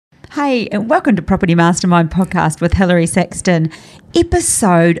Hey, and welcome to Property Mastermind Podcast with Hilary Saxton,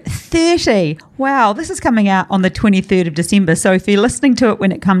 episode 30. Wow, this is coming out on the 23rd of December. So if you're listening to it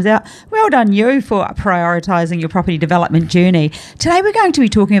when it comes out, well done you for prioritising your property development journey. Today we're going to be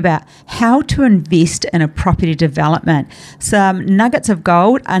talking about how to invest in a property development. Some nuggets of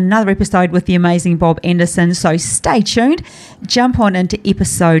gold, another episode with the amazing Bob Anderson. So stay tuned. Jump on into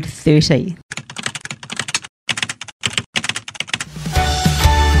episode 30.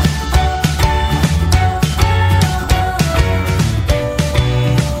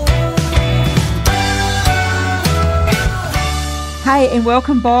 Hey, and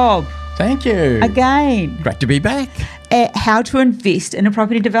welcome, Bob. Thank you. Again. Great to be back. At how to invest in a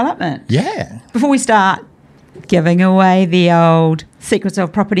property development. Yeah. Before we start giving away the old Secrets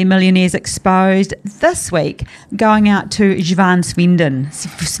of Property Millionaires Exposed, this week going out to Juan Svenden.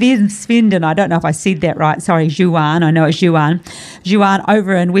 Svenden, I don't know if I said that right. Sorry, Juan. I know it's Juan. Juan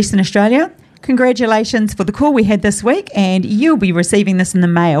over in Western Australia. Congratulations for the call we had this week, and you'll be receiving this in the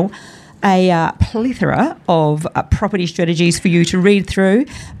mail. A plethora of property strategies for you to read through.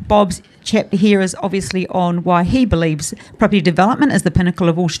 Bob's chapter here is obviously on why he believes property development is the pinnacle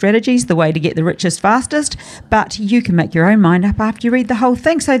of all strategies, the way to get the richest fastest, but you can make your own mind up after you read the whole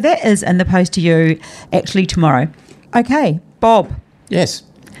thing. So that is in the post to you actually tomorrow. Okay, Bob. Yes.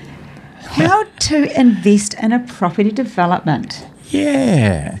 How to invest in a property development.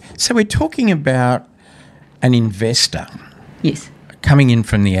 Yeah. So we're talking about an investor. Yes. Coming in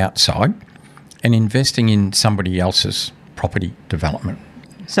from the outside and investing in somebody else's property development.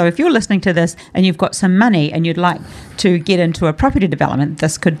 So if you're listening to this and you've got some money and you'd like to get into a property development,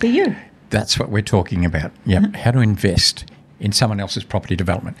 this could be you. That's what we're talking about. Yep. Mm-hmm. How to invest in someone else's property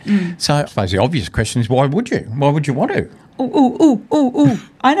development. So I suppose the obvious question is, why would you? Why would you want to? Ooh.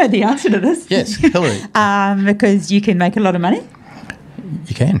 I know the answer to this. Yes, Hilary. Because you can make a lot of money.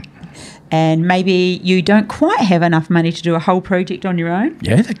 You can. And maybe you don't quite have enough money to do a whole project on your own.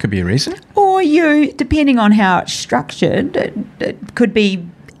 Yeah, that could be a reason. Or you, depending on how it's structured, it could be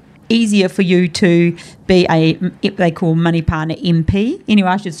easier for you to be they call money partner MP. Anyway,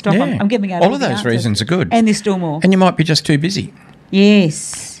 I should stop. Yeah. I'm giving out all of those reasons are good. And there's still more. And you might be just too busy.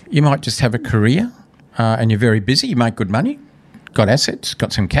 Yes. You might just have a career and you're very busy. You make good money, got assets,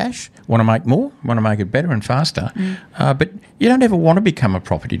 got some cash, want to make more, want to make it better and faster. But you don't ever want to become a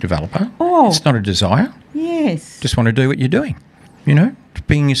property developer. Oh. It's not a desire. Yes. Just want to do what you're doing,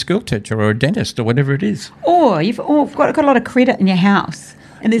 being a school teacher or a dentist or whatever it is. Or you've got a lot of credit in your house.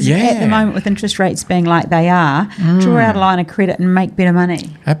 And there's at the moment with interest rates being like they are, draw out a line of credit and make better money.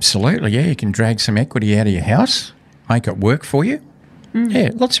 Absolutely, yeah. You can drag some equity out of your house, make it work for you.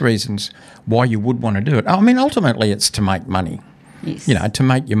 Yeah, lots of reasons why you would want to do it. I mean, ultimately it's to make money. Yes. To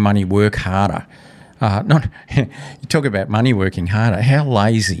make your money work harder. You talk about money working harder. How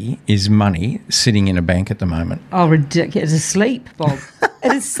lazy is money sitting in a bank at the moment? Oh, ridiculous. It's asleep, Bob.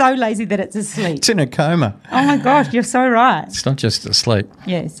 It is so lazy that it's asleep. It's in a coma. Oh, my gosh, you're so right. It's not just asleep.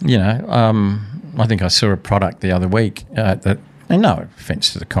 Yes. I think I saw a product the other week and no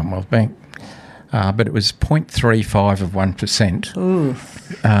offence to the Commonwealth Bank, but it was 0.35 of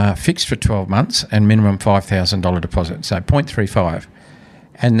 1%, fixed for 12 months and minimum $5,000 deposit. So 0.35.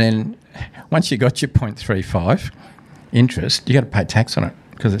 And then once you got your 0.35 interest, you got to pay tax on it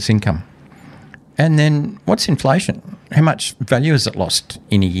because it's income. And then what's inflation? How much value has it lost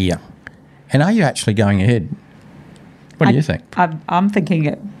in a year? And are you actually going ahead? What do you think? I'm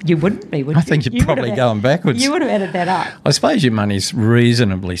thinking you wouldn't be, would you? I think you're probably going backwards. You would have added that up. I suppose your money's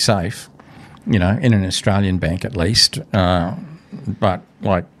reasonably safe, in an Australian bank at least. But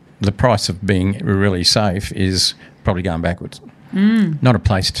like the price of being really safe is probably going backwards. Not a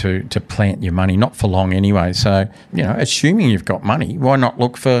place to plant your money, not for long anyway. So, assuming you've got money, why not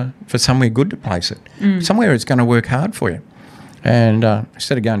look for somewhere good to place it? Somewhere it's going to work hard for you. And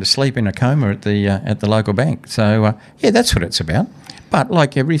instead of going to sleep in a coma at the local bank. So, that's what it's about. But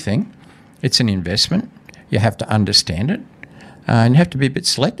like everything, it's an investment. You have to understand it. And you have to be a bit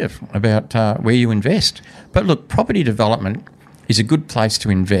selective about where you invest. But look, property development is a good place to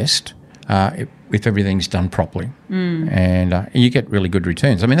invest if everything's done properly. And you get really good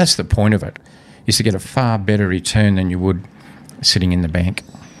returns. I mean, that's the point of it, is to get a far better return than you would sitting in the bank.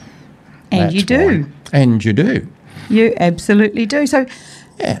 And you do. And you do. You absolutely do. So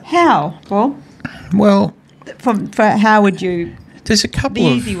how, Bob? Well, for how would you... There's a couple the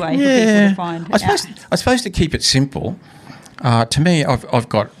easy way for people to find I suppose to keep it simple, to me, I've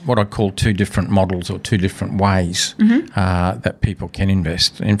got what I call two different models or two different ways that people can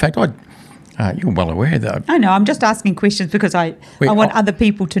invest. In fact, You're well aware, though. I know, I'm just asking questions because I want other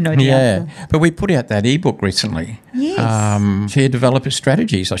people to know the answer. But we put out that ebook recently. Yes. Share developer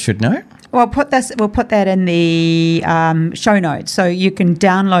strategies, I should know. Well, we'll put that in the show notes so you can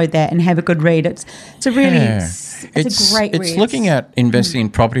download that and have a good read. It's a really it's a great read. It's looking at investing in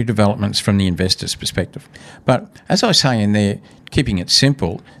property developments from the investor's perspective. But as I say in there, keeping it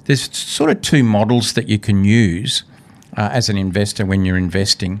simple, there's sort of two models that you can use as an investor when you're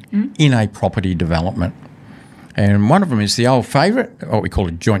investing in a property development. And one of them is the old favourite, what we call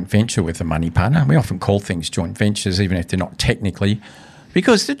a joint venture with a money partner. We often call things joint ventures, even if they're not technically,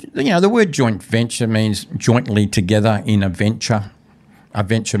 because the word joint venture means jointly together in a venture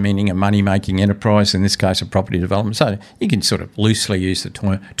meaning a money-making enterprise, in this case a property development. So you can sort of loosely use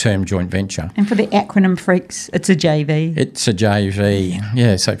the term joint venture. And for the acronym freaks, it's a JV. It's a JV,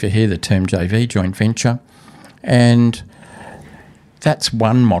 yeah. So if you hear the term JV, joint venture, and that's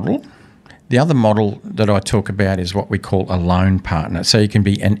one model. The other model that I talk about is what we call a loan partner. So you can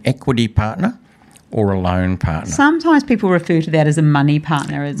be an equity partner or a loan partner. Sometimes people refer to that as a money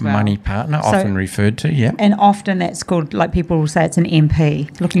partner as well. Money partner, often referred to, yeah. And often that's called, like people will say it's an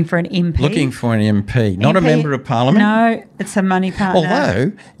MP, looking for an MP. Looking for an MP, not a member of parliament. No, it's a money partner.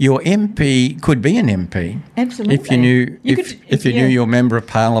 Although your MP could be an MP. Absolutely. If you knew if you knew your member of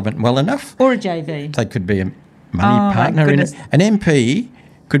parliament well enough. Or a JV. They could be a money partner. An MP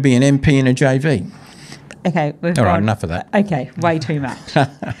could be an MP in a JV. Okay. All right, enough of that. Okay, way too much.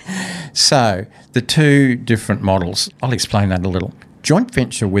 So the two different models, I'll explain that a little. Joint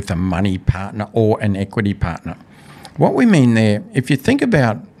venture with a money partner or an equity partner. What we mean there, if you think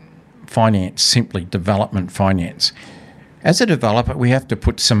about finance, simply development finance, as a developer, we have to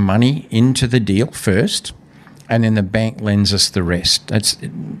put some money into the deal first, and then the bank lends us the rest.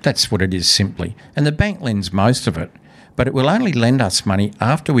 That's what it is simply. And the bank lends most of it, but it will only lend us money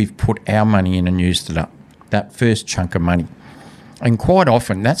after we've put our money in and used it up, that first chunk of money. And quite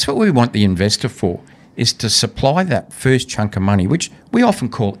often, that's what we want the investor for, is to supply that first chunk of money, which we often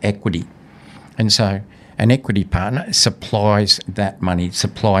call equity. And so an equity partner supplies that money,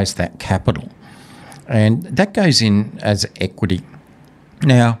 supplies that capital. And that goes in as equity.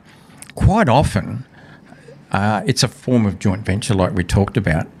 Now, quite often, it's a form of joint venture like we talked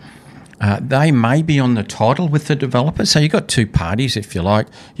about. They may be on the title with the developer. So you've got two parties, if you like.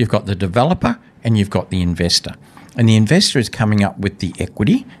 You've got the developer and you've got the investor. And the investor is coming up with the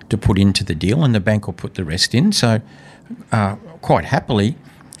equity to put into the deal, and the bank will put the rest in. So quite happily,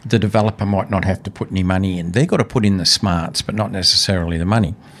 the developer might not have to put any money in. They've got to put in the smarts, but not necessarily the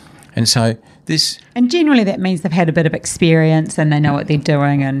money. And so this... And generally that means they've had a bit of experience and they know what they're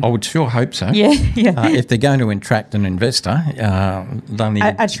doing. And I would sure hope so. Yeah. If they're going to attract an investor, they'll need...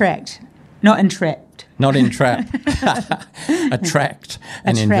 Attract, not entrapped. Not entrap. Attract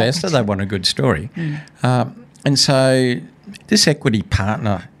an investor. They want a good story. And so this equity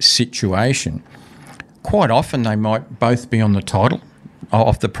partner situation, quite often they might both be on the title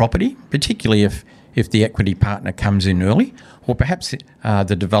of the property, particularly if the equity partner comes in early, or perhaps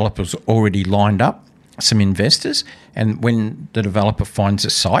the developer's already lined up some investors, and when the developer finds a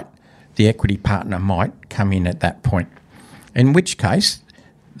site, the equity partner might come in at that point, in which case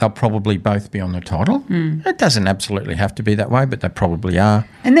they'll probably both be on the title. It doesn't absolutely have to be that way, but they probably are.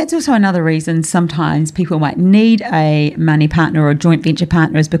 And that's also another reason sometimes people might need a money partner or a joint venture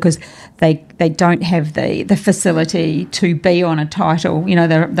partner, is because they don't have the facility to be on a title. You know,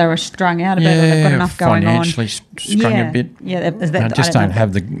 they're strung out a bit, or they've got enough going on. Financially strung a bit. Yeah, they just don't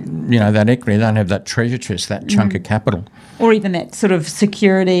have that equity. They don't have that treasure chest, that chunk of capital. Or even that sort of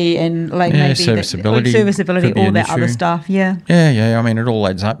security and maybe serviceability, all that other stuff. Yeah. I mean, it all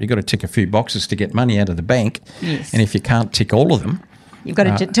adds up. You've got to tick a few boxes to get money out of the bank. Yes. And if you can't tick all of them, you've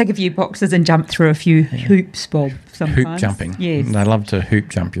got to tick a few boxes and jump through a few hoops, Bob, sometimes. Hoop jumping. Yes. They love to hoop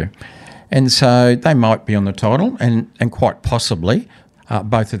jump you. And so they might be on the title, and quite possibly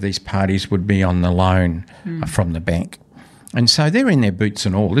both of these parties would be on the loan from the bank. And so they're in their boots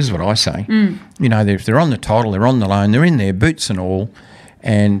and all. This is what I say. You know, if they're on the title, they're on the loan, they're in their boots and all,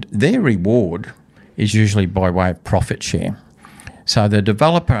 and their reward is usually by way of profit share. So the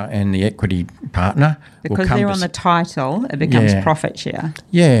developer and the equity partner will come, because they're on the title, it becomes profit share.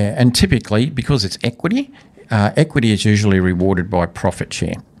 Yeah, and typically, because it's equity, equity is usually rewarded by profit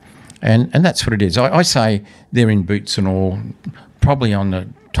share. And that's what it is. I say they're in boots and all, probably on the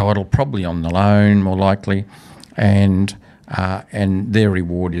title, probably on the loan, more likely, and their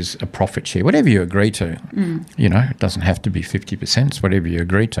reward is a profit share, whatever you agree to. You know, it doesn't have to be 50%, it's whatever you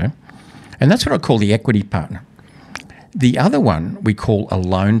agree to. And that's what I call the equity partner. The other one we call a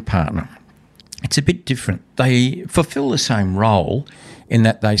loan partner. It's a bit different. They fulfil the same role in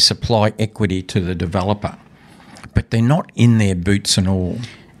that they supply equity to the developer, but they're not in their boots and all.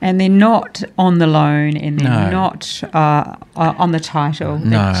 And they're not on the loan, and they're No. not on the title.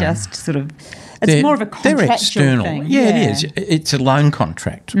 They're No. just sort of... It's more of a contractual they're external. thing. Yeah, it is. It's a loan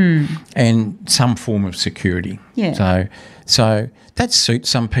contract and some form of security. Yeah. So that suits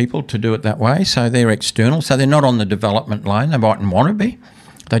some people to do it that way. So they're external. So they're not on the development loan. They mightn't want to be.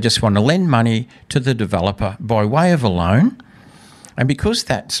 They just want to lend money to the developer by way of a loan. And because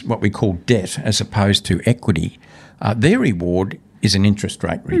that's what we call debt as opposed to equity, their reward is an interest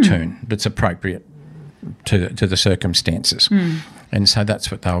rate return that's appropriate to the circumstances. And so that's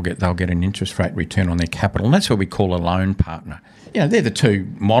what they'll get. They'll get an interest rate return on their capital. And that's what we call a loan partner. They're the two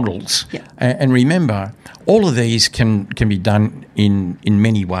models. Yeah. And remember, all of these can be done in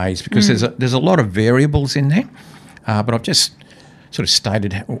many ways because there's a lot of variables in there. But I've just sort of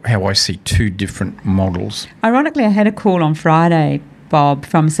stated how I see two different models. Ironically, I had a call on Friday, Bob,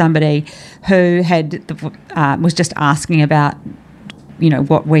 from somebody who was just asking about,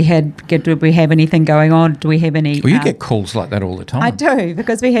 what we had. Did we have anything going on? Do we have any? Well, you get calls like that all the time. I do,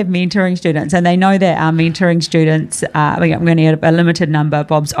 because we have mentoring students, and they know that our mentoring students, we're going to have a limited number.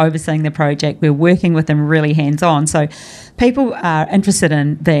 Bob's overseeing the project. We're working with them really hands-on. So people are interested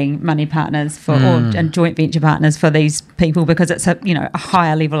in being money partners and joint venture partners for these people because it's a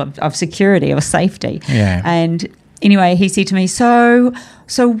higher level of security or safety. Yeah. And anyway, he said to me, so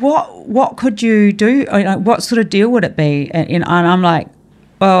what could you do? What sort of deal would it be? And I'm like,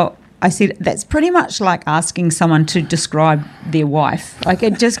 well, I said, that's pretty much like asking someone to describe their wife. Like,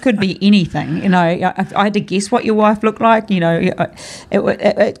 it just could be anything. If I had to guess what your wife looked like,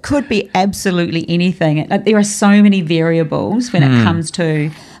 it could be absolutely anything. There are so many variables when it comes to,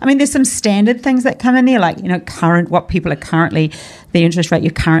 there's some standard things that come in there, like, what people are currently, the interest rate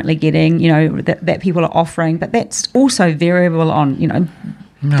you're currently getting, that people are offering. But that's also variable on,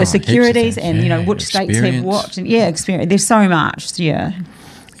 the securities and, which states have what. And, experience. There's so much,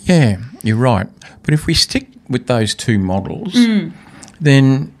 Yeah, you're right. But if we stick with those two models,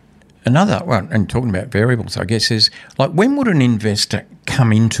 then and talking about variables, I guess, is like, when would an investor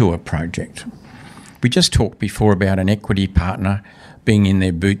come into a project? We just talked before about an equity partner being in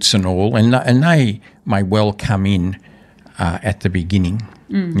their boots and all, and they may well come in at the beginning.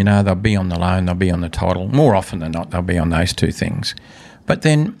 They'll be on the loan, they'll be on the title. More often than not, they'll be on those two things. But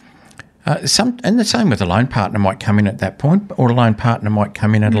then... and the same with a loan partner might come in at that point, or a loan partner might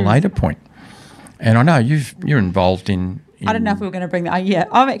come in at a later point. And I know you're involved in... I don't know if we were going to bring that.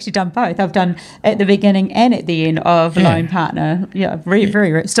 I've actually done both. I've done at the beginning and at the end of loan partner. Yeah,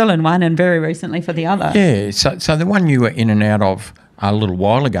 very still in one and very recently for the other. Yeah, so the one you were in and out of a little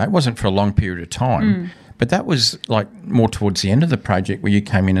while ago, it wasn't for a long period of time. But that was like more towards the end of the project where you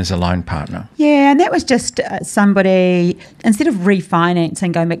came in as a loan partner. Yeah, and that was just somebody, instead of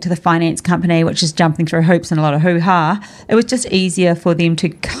refinancing, going back to the finance company, which is jumping through hoops and a lot of hoo-ha, it was just easier for them to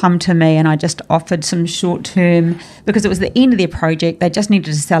come to me, and I just offered some short-term, because it was the end of their project. They just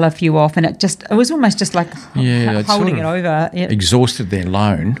needed to sell a few off, and it was almost just like holding it over. Exhausted their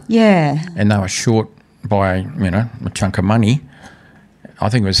loan. Yeah. And they were short by, a chunk of money. I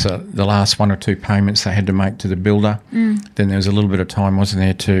think it was the last one or two payments they had to make to the builder. Then there was a little bit of time, wasn't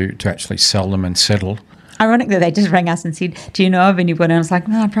there, to actually sell them and settle. Ironically, they just rang us and said, do you know of anyone? And I was like,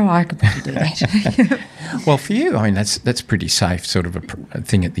 no, I could probably do that. Well, for you, that's pretty safe sort of a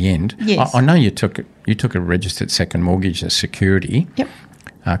thing at the end. Yes. I know you took a registered second mortgage as security. Yep.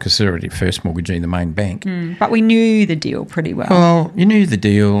 Because they're already first mortgagee in the main bank. But we knew the deal pretty well. Well, you knew the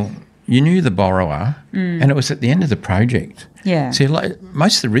deal, you knew the borrower, and it was at the end of the project. Yeah. So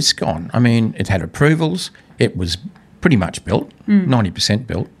most of the risk gone. It had approvals. It was pretty much built, 90%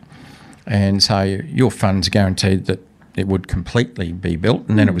 built. And so your funds guaranteed that it would completely be built,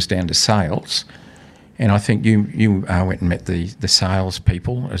 and then it was down to sales. And I think you went and met the sales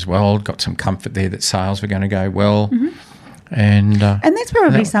people as well, got some comfort there that sales were going to go well. And that's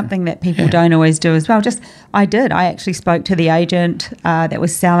probably something that people don't always do as well. I actually spoke to the agent that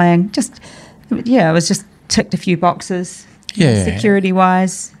was selling. It was just ticked a few boxes. Yeah.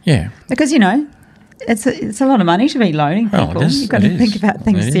 Security-wise. Yeah. Because, it's a lot of money to be loaning people. Well, You've got to think about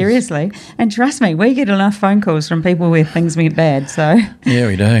things seriously. And trust me, we get enough phone calls from people where things went bad. So yeah,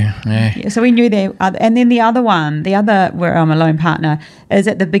 we do. Yeah. So we knew that. And then the other where I'm a loan partner, is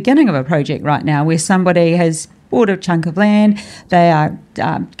at the beginning of a project right now where somebody has bought a chunk of land. They are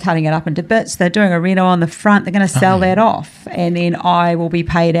cutting it up into bits. They're doing a reno on the front. They're going to sell that off, and then I will be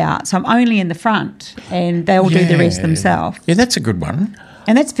paid out. So I'm only in the front, and they'll do the rest themselves. Yeah, that's a good one.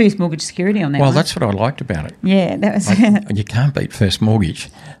 And that's first mortgage security on that Well, one. that's what I liked about it. Yeah, that was... You can't beat first mortgage.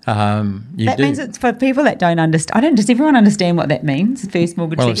 That means it's for people that don't understand. Does everyone understand what that means, first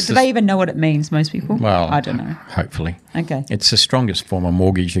mortgage security? Do they even know what it means, most people? Well, I don't know. Hopefully. Okay. It's the strongest form of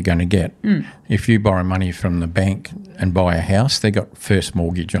mortgage you're going to get. If you borrow money from the bank and buy a house, they got first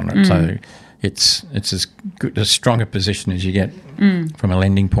mortgage on it. So it's as good, as strong a position as you get from a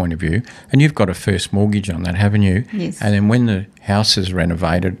lending point of view. And you've got a first mortgage on that, haven't you? Yes. And then when the house is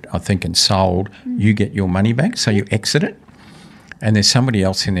renovated, I think, and sold, you get your money back, so you exit it. And there's somebody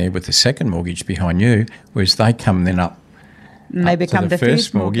else in there with the second mortgage behind you, whereas they come then up They become to the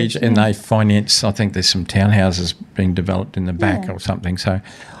first mortgage, and they finance, I think there's some townhouses being developed in the back or something. So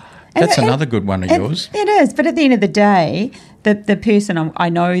that's another good one of yours. It is, but at the end of the day, the person, I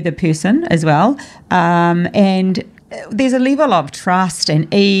know the person as well, and there's a level of trust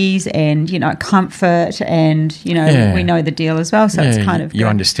and ease and, comfort and, we know the deal as well, so it's kind of... You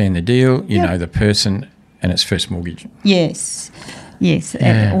understand the deal, you know the person, and it's first mortgage. Yes,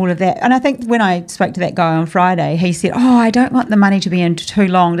 and all of that. And I think when I spoke to that guy on Friday, he said, I don't want the money to be in too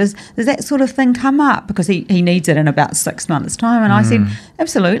long. Does that sort of thing come up? Because he needs it in about 6 months' time. And I said,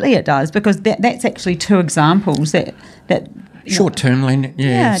 absolutely it does, because that's actually two examples that Short-term lending,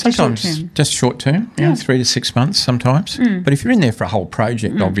 sometimes just short-term, 3 to 6 months sometimes. But if you're in there for a whole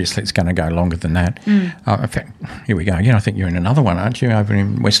project, obviously it's going to go longer than that. In fact, here we go again. I think you're in another one, aren't you, over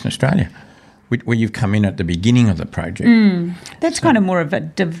in Western Australia, where you've come in at the beginning of the project. That's kind of more of a...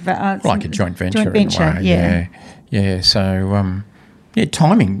 like a joint venture. In a way. Yeah. So,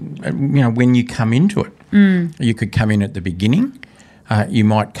 timing, when you come into it, you could come in at the beginning. You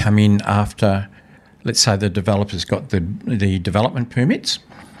might come in after... Let's say the developer's got the development permits.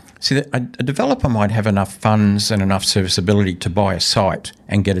 See, a developer might have enough funds and enough serviceability to buy a site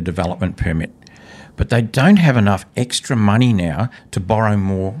and get a development permit, but they don't have enough extra money now to borrow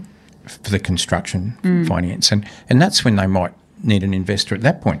more for the construction finance, and that's when they might need an investor at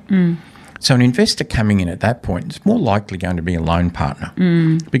that point. So an investor coming in at that point is more likely going to be a loan partner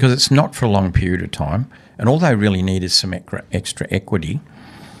because it's not for a long period of time, and all they really need is some extra equity.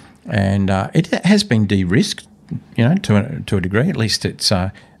 And it has been de-risked, to a degree. At least it's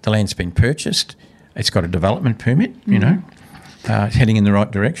the land's been purchased. It's got a development permit, it's heading in the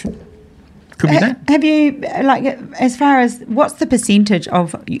right direction. Could be that. Have you, as far as what's the percentage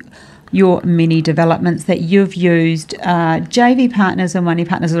of your mini developments that you've used JV partners or money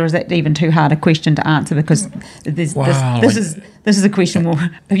partners, or is that even too hard a question to answer? Because this is a question more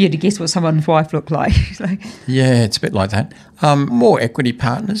if you had to guess what someone's wife looked like. Yeah, it's a bit like that. More equity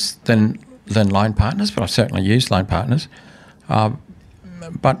partners than loan partners, but I've certainly used loan partners.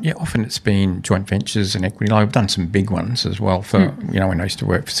 But often it's been joint ventures and equity. I've done some big ones as well for when I used to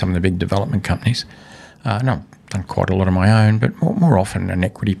work for some of the big development companies. And I've done quite a lot of my own, but more often an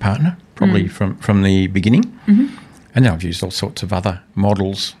equity partner, probably from the beginning. And then I've used all sorts of other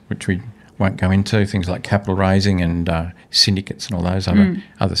models, which we won't go into, things like capital raising and syndicates and all those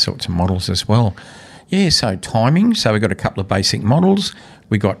other sorts of models as well. Yeah, so timing. So we've got a couple of basic models.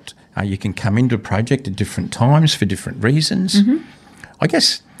 We got you can come into a project at different times for different reasons. I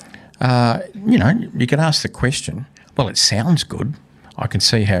guess, you can ask the question, well, it sounds good. I can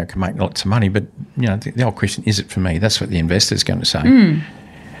see how it can make lots of money, but, the old question, is it for me? That's what the investor's going to say.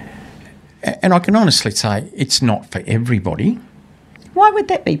 And I can honestly say it's not for everybody. Why would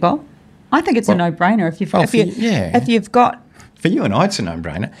that be, Bob? I think it's a no-brainer. If you've got... For you and I, it's a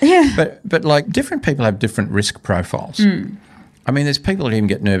no-brainer. Yeah. But different people have different risk profiles. I mean, there's people that even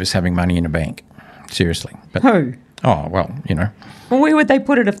get nervous having money in a bank. Seriously. But, who? Oh, well, Well, where would they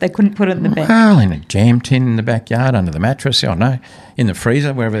put it if they couldn't put it in the bank? Well, in a jam tin in the backyard, under the mattress, in the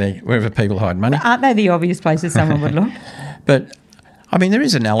freezer, wherever people hide money. Aren't they the obvious places someone would look? But, I mean, there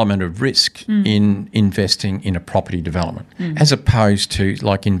is an element of risk in investing in a property development as opposed to,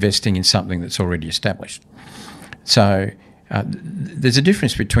 investing in something that's already established. So there's a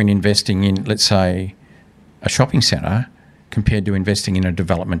difference between investing in, let's say, a shopping centre compared to investing in a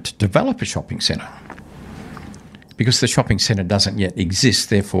development to develop a shopping centre. Because the shopping centre doesn't yet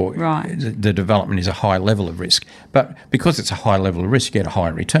exist, therefore the development is a high level of risk. But because it's a high level of risk, you get a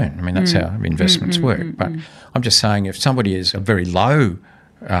higher return. I mean, that's how investments work. But I'm just saying if somebody is a very low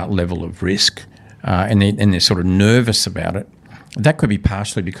level of risk and they're sort of nervous about it, that could be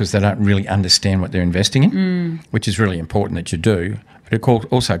partially because they don't really understand what they're investing in, which is really important that you do. But it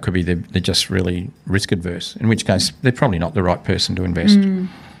also could be they're just really risk adverse, in which case they're probably not the right person to invest.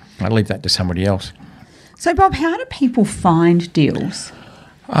 I'll leave that to somebody else. So, Bob, how do people find deals?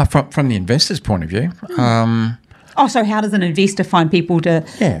 From the investor's point of view, Oh, so how does an investor find people to?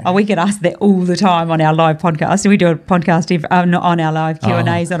 Yeah. Oh, we get asked that all the time on our live podcast. We do a podcast on our live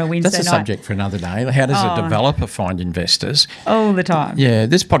Q&As on a Wednesday night. That's a subject for another day. How does a developer find investors? All the time. Yeah,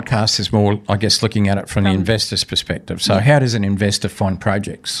 this podcast is more, I guess, looking at it from the investor's perspective. So how does an investor find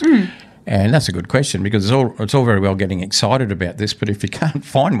projects? And that's a good question, because it's all very well getting excited about this, but if you can't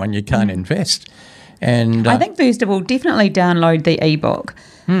find one, you can't invest. And I think, first of all, definitely download the ebook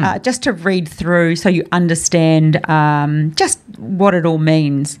just to read through so you understand just what it all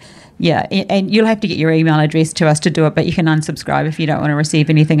means. Yeah, and you'll have to get your email address to us to do it, but you can unsubscribe if you don't want to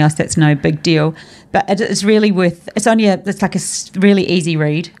receive anything else. That's no big deal. But it's really it's like a really easy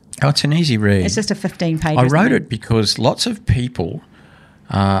read. Oh, it's an easy read. It's just a 15-page. I wrote it because lots of people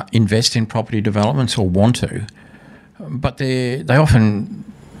invest in property developments or want to, but they often...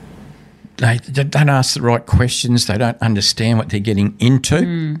 They don't ask the right questions. They don't understand what they're getting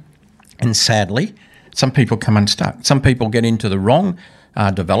into. And sadly, some people come unstuck. Some people get into the wrong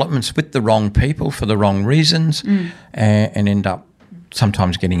developments with the wrong people for the wrong reasons and end up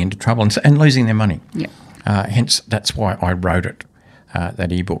sometimes getting into trouble and losing their money. Yeah. Hence, that's why I wrote it,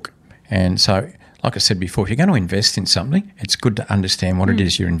 that ebook. And so, like I said before, if you're going to invest in something, it's good to understand what it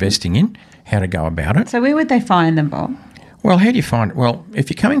is you're investing in, how to go about it. So where would they find them, Bob? Well, how do you find it? Well, if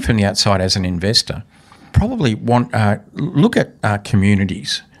you're coming from the outside as an investor, probably look at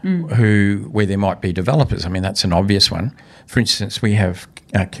communities where there might be developers. I mean, that's an obvious one. For instance, we have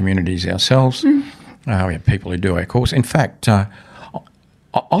communities ourselves. We have people who do our course. In fact,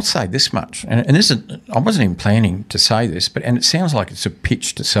 I'll say this much, and this is, I wasn't even planning to say this, and it sounds like it's a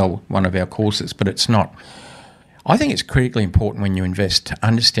pitch to sell one of our courses, but it's not. I think it's critically important when you invest to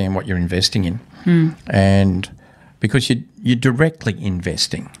understand what you're investing in, and because you're directly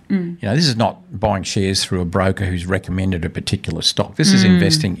investing. You know, this is not buying shares through a broker who's recommended a particular stock. This is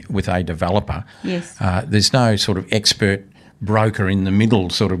investing with a developer. Yes. There's no sort of expert broker in the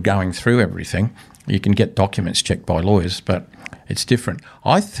middle sort of going through everything. You can get documents checked by lawyers, but it's different.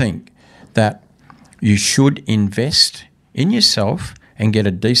 I think that you should invest in yourself and get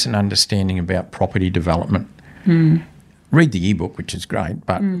a decent understanding about property development. Read the ebook, which is great,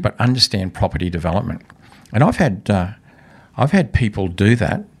 but understand property development. And I've had people do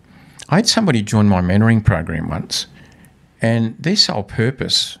that. I had somebody join my mentoring program once, and their sole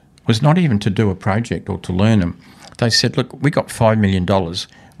purpose was not even to do a project or to learn them. They said, look, we got $5 million.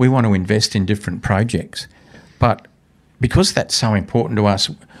 We want to invest in different projects. But because that's so important to us,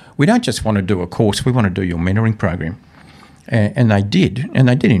 we don't just want to do a course, we want to do your mentoring program. And they did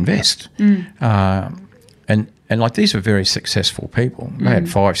invest. And like, these were very successful people. They had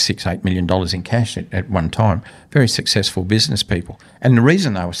 $5, $6, $8 million in cash at one time. Very successful business people. And the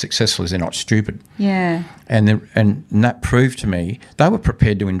reason they were successful is they're not stupid. Yeah. And that proved to me they were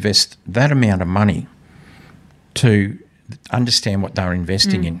prepared to invest that amount of money to understand what they were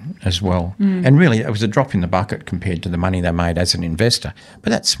investing in as well. And really, it was a drop in the bucket compared to the money they made as an investor. But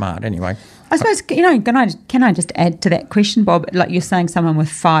that's smart anyway. I suppose, can I just add to that question, Bob? Like, you're saying someone with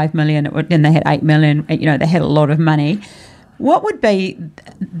 $5 million and they had $8 million, they had a lot of money. What would be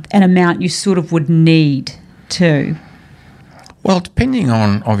an amount you sort of would need to? Well, depending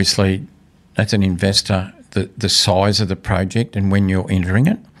on, obviously, as an investor, the size of the project and when you're entering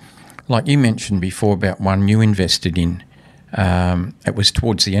it. Like you mentioned before about one you invested in, it was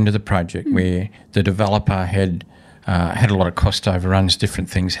towards the end of the project where the developer had a lot of cost overruns, different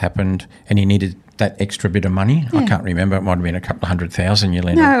things happened, and he needed that extra bit of money. Yeah. I can't remember. It might have been a couple of $100,000 you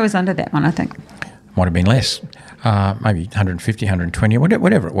lent. No, it was under that one, I think. Might have been less, maybe 150, 120,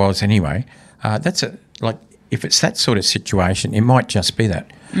 whatever it was anyway. If it's that sort of situation, it might just be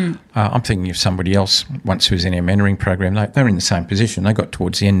that. I'm thinking of somebody else once who was in our mentoring program. They were in the same position. They got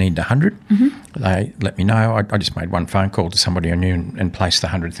towards the end, needed 100. They let me know. I just made one phone call to somebody I knew and placed the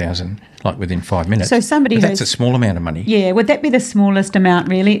 100,000 like within 5 minutes. So that's a small amount of money. Yeah, would that be the smallest amount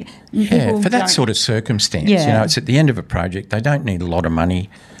really? Yeah, for that sort of circumstance. Yeah. It's at the end of a project. They don't need a lot of money.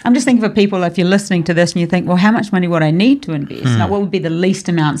 I'm just thinking for people, if you're listening to this and you think, well, how much money would I need to invest? Like, what would be the least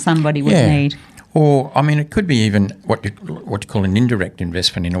amount somebody would need? Or, I mean, it could be even what you call an indirect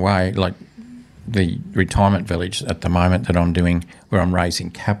investment in a way, like the retirement village at the moment that I'm doing where I'm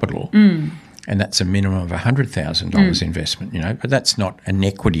raising capital, and that's a minimum of $100,000 investment, but that's not an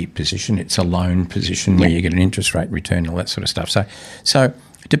equity position. It's a loan position where you get an interest rate return, all that sort of stuff. So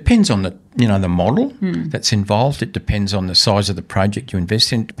it depends on the model that's involved. It depends on the size of the project you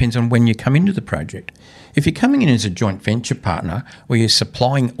invest in. It depends on when you come into the project. If you're coming in as a joint venture partner where you're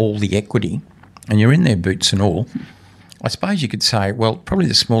supplying all the equity and you're in their boots and all, I suppose you could say, well, probably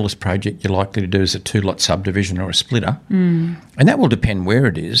the smallest project you're likely to do is a 2-lot subdivision or a splitter. And that will depend where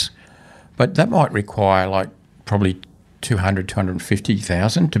it is, but that might require probably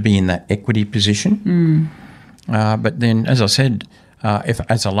 250,000 to be in that equity position. But then, as I said, if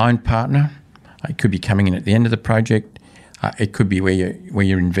as a loan partner, it could be coming in at the end of the project. It could be where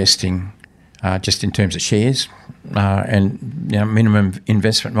you're investing just in terms of shares, and minimum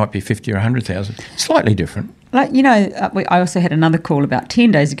investment might be 50 or 100,000. Slightly different. Like, I also had another call about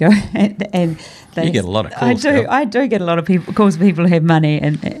 10 days ago, and you get a lot of calls. I do get a lot of calls of people who have money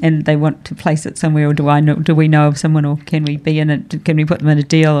and they want to place it somewhere, or do we know of someone, or can we be in it? Can we put them in a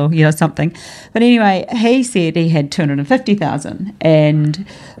deal, or something? But anyway, he said he had 250,000, and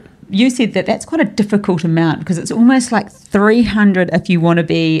you said that's quite a difficult amount because it's almost like 300 if you want to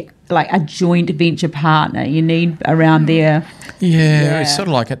be like a joint venture partner. You need around there. Yeah, it's sort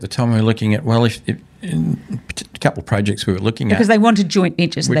of like at the time we were looking at, well, if in a couple of projects we were looking because they wanted joint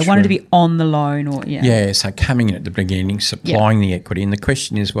ventures, so they wanted to be on the loan, or so coming in at the beginning, supplying the equity, and the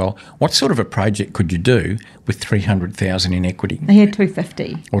question is, well, what sort of a project could you do with 300,000 in equity? They had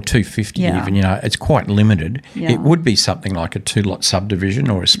 250 or 250 even. It's quite limited. It would be something like a 2-lot subdivision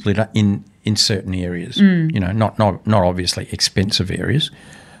or a splitter in certain areas. Not obviously expensive areas.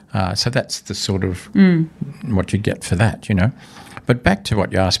 So that's the sort of what you get for that. But back to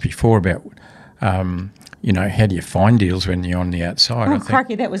what you asked before about. How do you find deals when you're on the outside? Oh,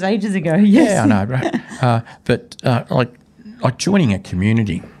 crikey, that was ages ago. Yes. Yeah, I know, right? But like joining a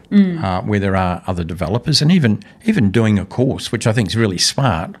community where there are other developers, and even doing a course, which I think is really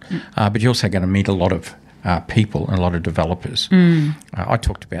smart, but you're also going to meet a lot of people and a lot of developers. I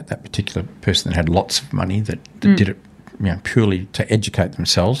talked about that particular person that had lots of money that did it purely to educate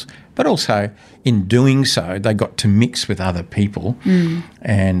themselves, but also in doing so, they got to mix with other people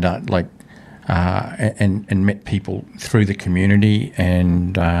and and met people through the community,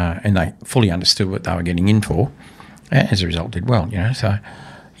 and they fully understood what they were getting in for. As a result, did well. So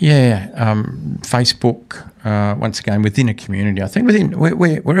Facebook once again within a community. I think within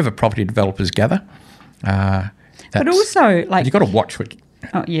wherever property developers gather. But also, like, you've got to watch what.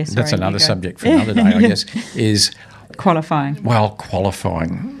 Oh yes, that's another subject for another day, I guess. Is qualifying. Well,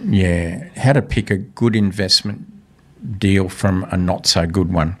 qualifying. Yeah, how to pick a good investment deal from a not so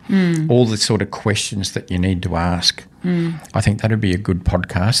good one. All the sort of questions that you need to ask. I think that'd be a good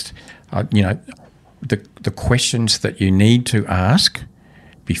podcast. The questions that you need to ask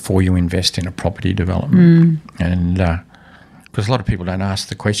before you invest in a property development, and because a lot of people don't ask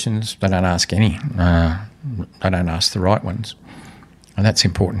the questions, they don't ask any. They don't ask the right ones, and that's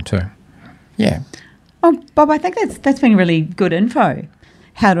important too. Yeah. Oh, Bob, I think that's been really good info.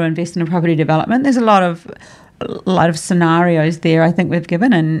 How to invest in a property development. There's a lot of scenarios there I think we've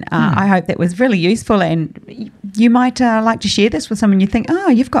given, and I hope that was really useful, and you might like to share this with someone you think,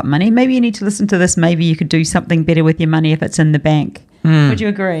 you've got money, maybe you need to listen to this, maybe you could do something better with your money if it's in the bank. Would you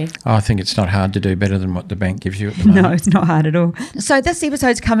agree? I think it's not hard to do better than what the bank gives you at the moment. No, it's not hard at all. So this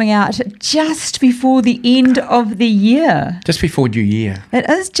episode's coming out just before the end of the year. Just before New Year. It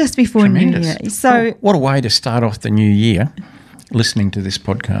is just before Tremendous. New Year. So what a way to start off the new year, listening to this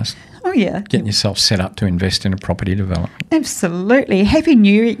podcast. Oh, yeah. Getting yourself set up to invest in a property development. Absolutely. Happy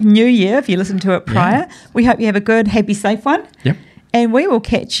New Year if you listen to it prior. Yeah. We hope you have a good, happy, safe one. Yep. And we will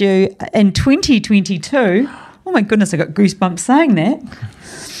catch you in 2022. Oh, my goodness, I got goosebumps saying that.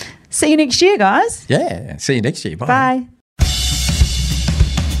 See you next year, guys. Yeah. See you next year. Bye. Bye.